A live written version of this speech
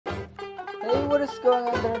Hey, what is going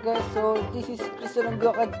on there, guys? So this is Christian and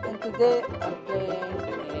today I'm playing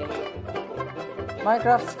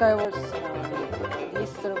Minecraft Skywars. This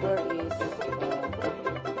server is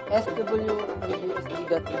SWLUSD.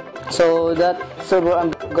 So that server, I'm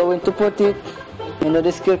going to put it in the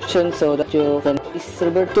description so that you can this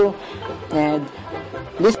server too. And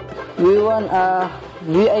this we want a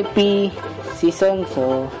VIP season,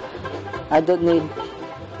 so I don't need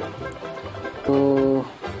to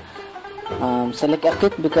select a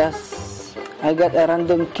kit because I got a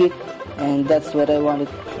random kit and that's what I wanted.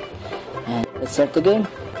 And let's start the game.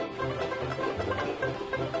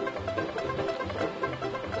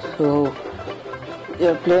 So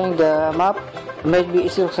you're playing the map. Maybe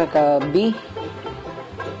it looks like a B,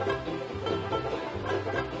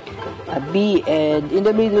 and in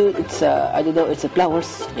the middle it's I don't know, it's a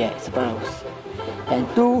flowers. Yeah, it's a flowers. And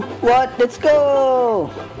 2, 1, let's go!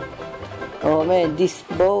 Oh man, this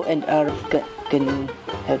bow and arrow can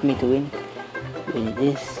help me to win. Win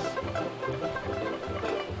this.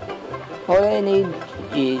 All I need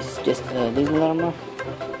is just a little armor,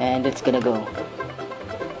 and it's gonna go.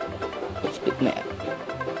 Let's pick my.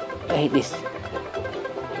 I hate this.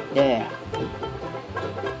 There.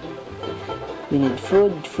 We need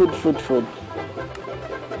food.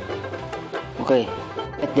 Okay,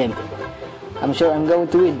 get them. I'm sure I'm going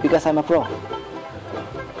to win because I'm a pro.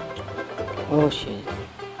 Oh shit.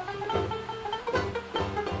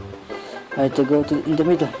 I have to go in the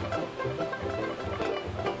middle.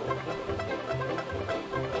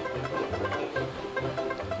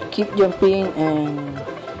 Keep jumping and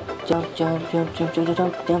jump.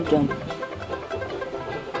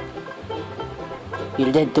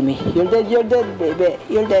 You're dead to me. You're dead, baby.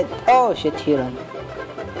 You're dead. Oh shit, he ran.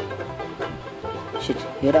 Shit,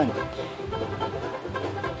 he ran.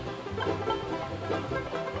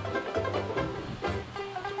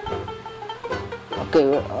 Okay,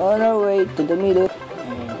 we're on our way to the middle,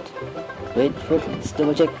 and wait for it, let's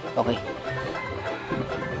double check. Okay,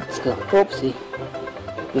 let's go. Oopsie,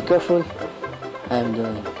 be careful. I'm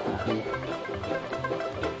doing careful.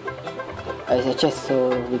 There's a chest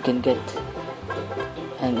so we can get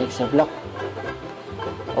an extra block.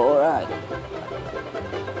 Alright,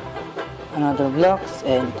 another blocks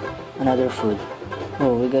and another food.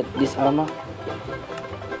 Oh, we got this armor.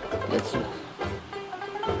 Let's go.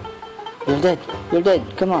 You're dead,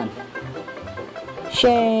 come on.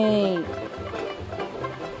 Shane!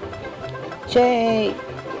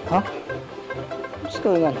 Huh? What's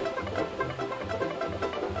going on?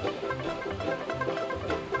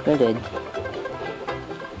 You're dead.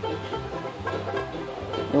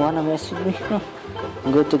 You wanna mess with me? No.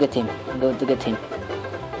 I'm going to get him.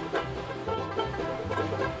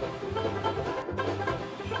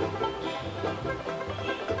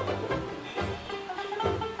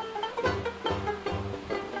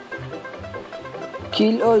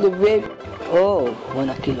 Kill all the VIP. Oh,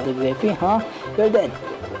 wanna kill all the VIP, huh? You're dead.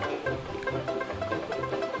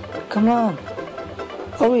 Come on.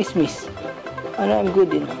 Always miss. And I'm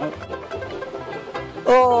good enough.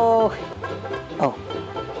 Oh.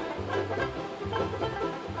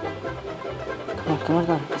 Come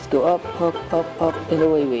on. Let's go up. In the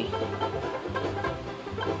way.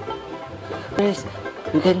 Please,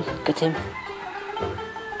 we can get him.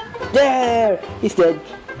 There! He's dead.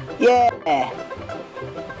 Yeah!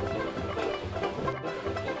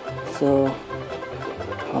 So,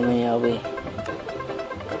 how many are we?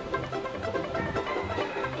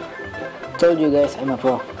 Told you guys I'm a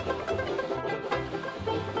pro.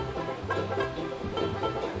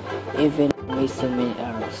 Even with so many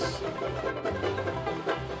arrows.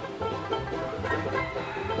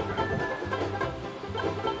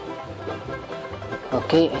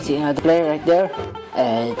 Okay, I see another player right there.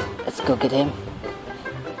 And let's go get him.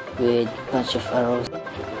 With a bunch of arrows.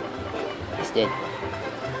 He's dead.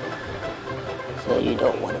 So you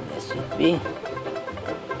don't want to mess with me.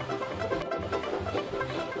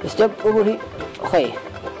 Let's jump over here. Okay.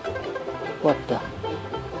 What the?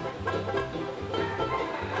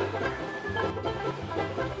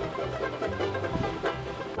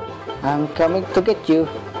 I'm coming to get you.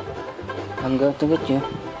 I'm going to get you.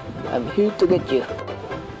 I'm here to get you.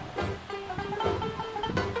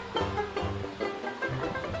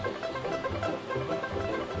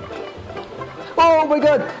 Oh my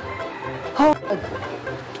god! Oh,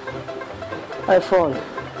 I fall.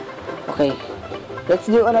 Okay, let's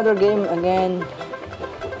do another game again.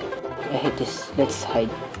 I hate this. Let's hide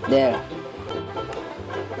there.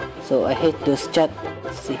 So I hate those chat.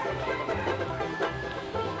 Let's see.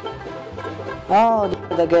 Oh,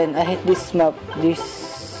 again. I hate this map.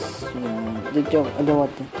 The joke. I don't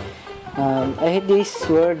want to. I hate this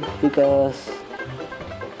word because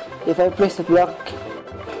if I place a block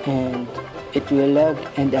and it will lag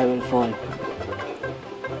and I will fall.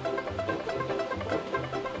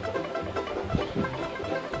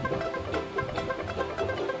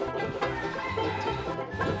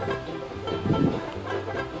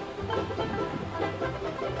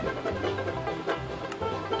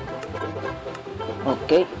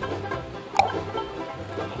 Okay.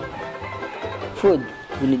 Food.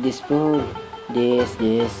 We need this food. This.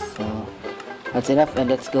 So that's enough, and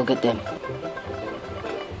let's go get them.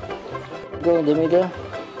 Go in the middle.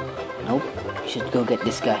 Nope. We should go get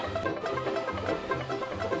this guy.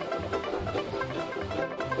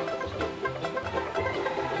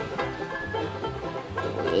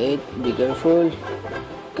 Wait. Be careful.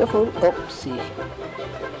 Careful. Oopsie.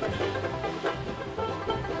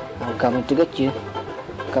 I'm coming to get you.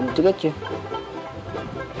 Coming to get you.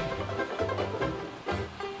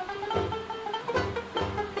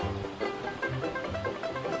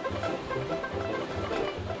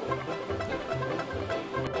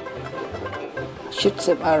 Shoot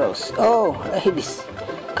some arrows. Oh, I hit this.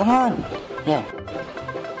 Come on. Yeah.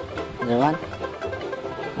 Another one.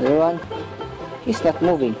 Another one. He's not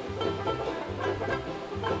moving.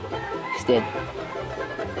 He's dead.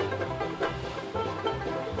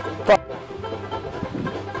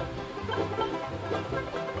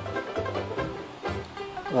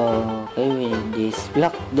 Okay, we need this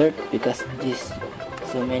black dirt because this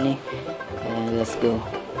so many. And let's go.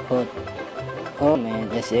 Oh man,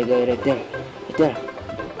 there's a guy right there. Right there.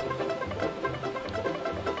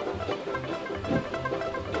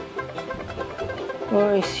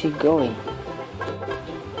 Where is he going?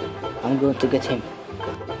 I'm going to get him.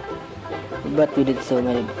 But we did so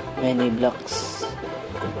many blocks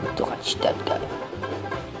to catch that guy.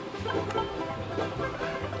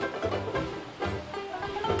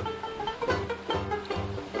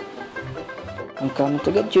 I'm coming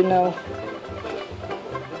to get you now.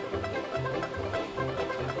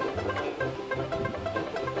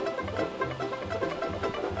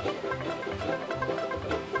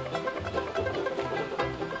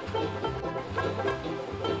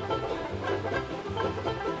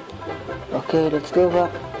 Okay, let's go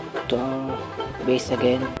back to our base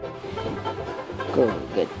again. Go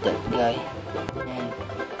get that guy. And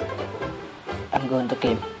I'm going to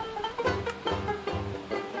kill him.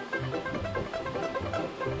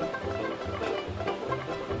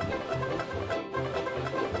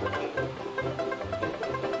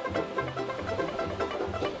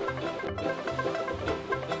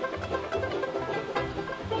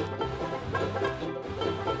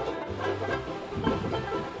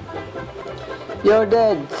 You're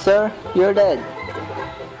dead, sir. You're dead.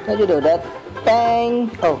 How'd you do that?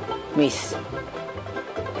 Bang! Oh, miss.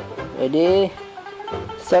 Ready?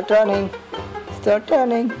 Start running. Start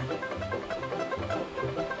running.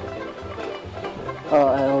 Oh,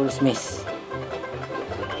 I always miss.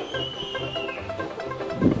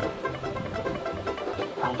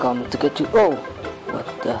 I'm coming to get you. Oh!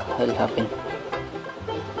 What the hell happened?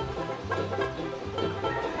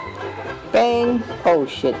 Bang! Oh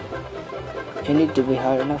shit. You need to be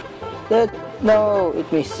hard enough. No, it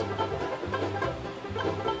missed.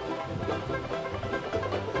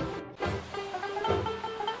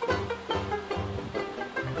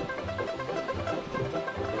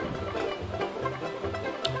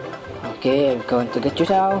 Okay, I'm going to get you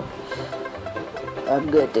now. I'm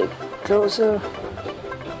getting closer.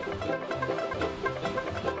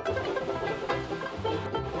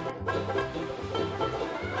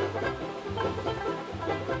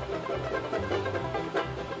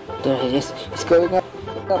 There he is. He's going up.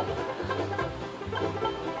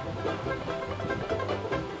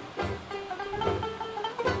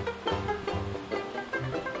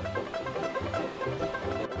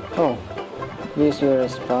 Oh, this will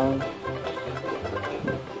respawn.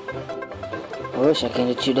 I wish I can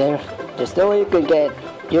get you there. There's no way you could get.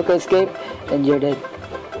 You can escape and you're dead.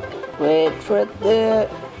 Wait for it there.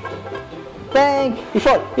 Bang! You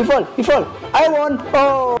fall! You fall! You fall! I won!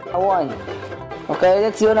 Oh! I won! Okay,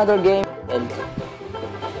 let's do another game. And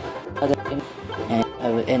I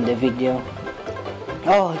will end the video.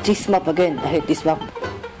 Oh, this map again. I hate this map.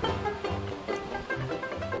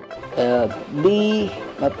 B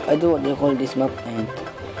map. I don't know what you call this map.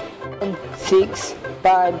 And 6,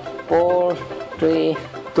 5, 4, 3,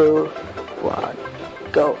 2, 1.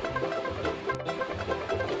 Go.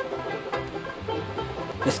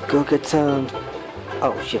 Let's go get some.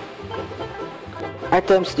 Oh shit.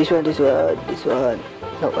 Items, this one.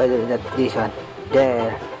 No, I don't, not this one.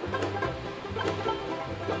 There.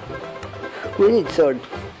 We need sword.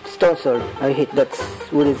 Stone sword. I hate that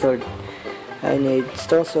wooden sword. I need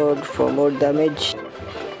stone sword for more damage.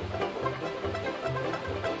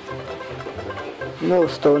 No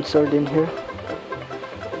stone sword in here.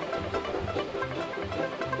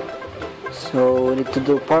 So we need to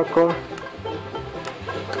do parkour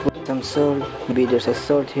to put some sword. Maybe there's a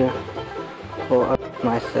sword here, or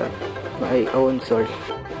my own sword.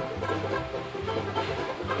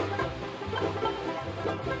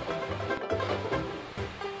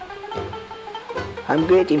 I'm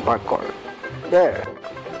great in parkour. There.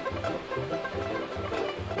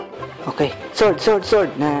 Okay,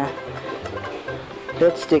 sword. Nah.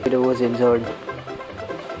 Let's take the wooden sword.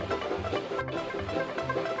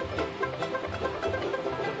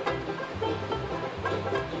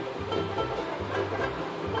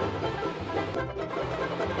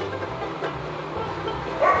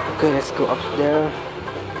 Okay, let's go up there.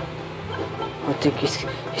 I think he's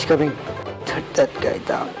coming. Turn that guy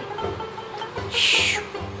down. Shh.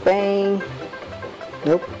 Bang.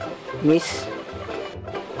 Nope. Miss.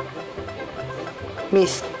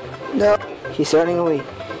 No. He's running away.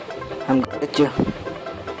 I'm gonna get you.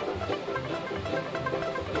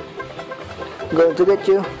 Going to get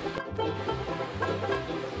you.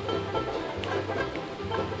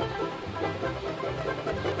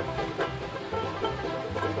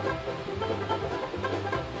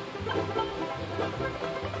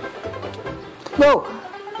 No!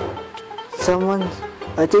 Someone,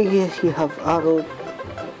 I think he have arrow.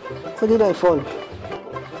 How did I fall?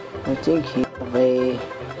 I think he have a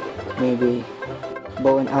maybe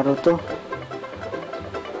bow and arrow too.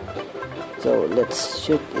 So let's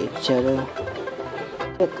shoot each other.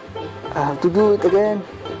 I have to do it again.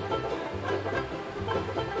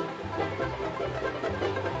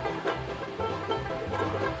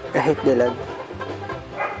 I hate the lag.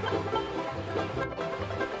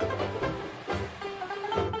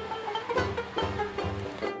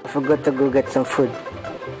 I forgot to go get some food.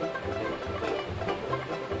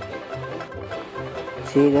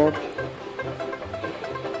 See that?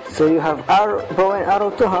 So you have bow and arrow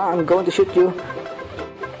too, huh? I'm going to shoot you.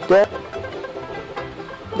 There.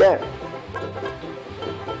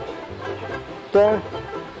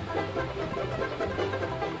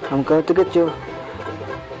 I'm going to get you.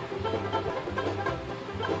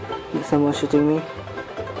 Is someone shooting me?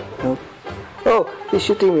 No. Oh, he's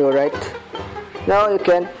shooting me, alright. Now you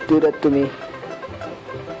can't do that to me,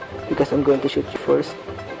 because I'm going to shoot you first.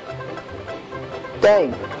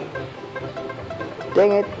 Dang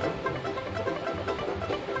it.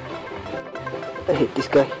 I hate this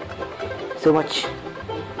guy so much.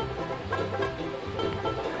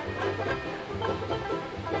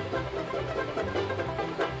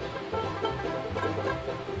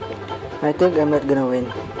 I think I'm not gonna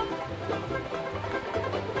win.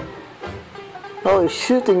 Oh, he's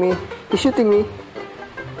shooting me.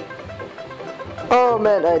 Oh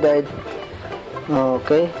man, I died.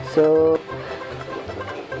 Okay, so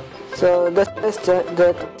that's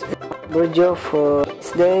that video for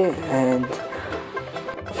this day, and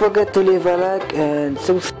don't forget to leave a like and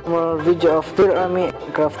subscribe for more video of Tour Army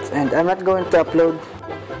Crafts. And I'm not going to upload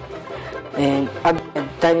and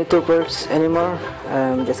Tiny Toppers anymore.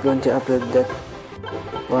 I'm just going to upload that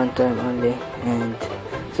one time only. And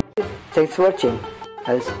so, thanks for watching.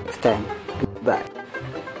 I'll see you next time. Goodbye.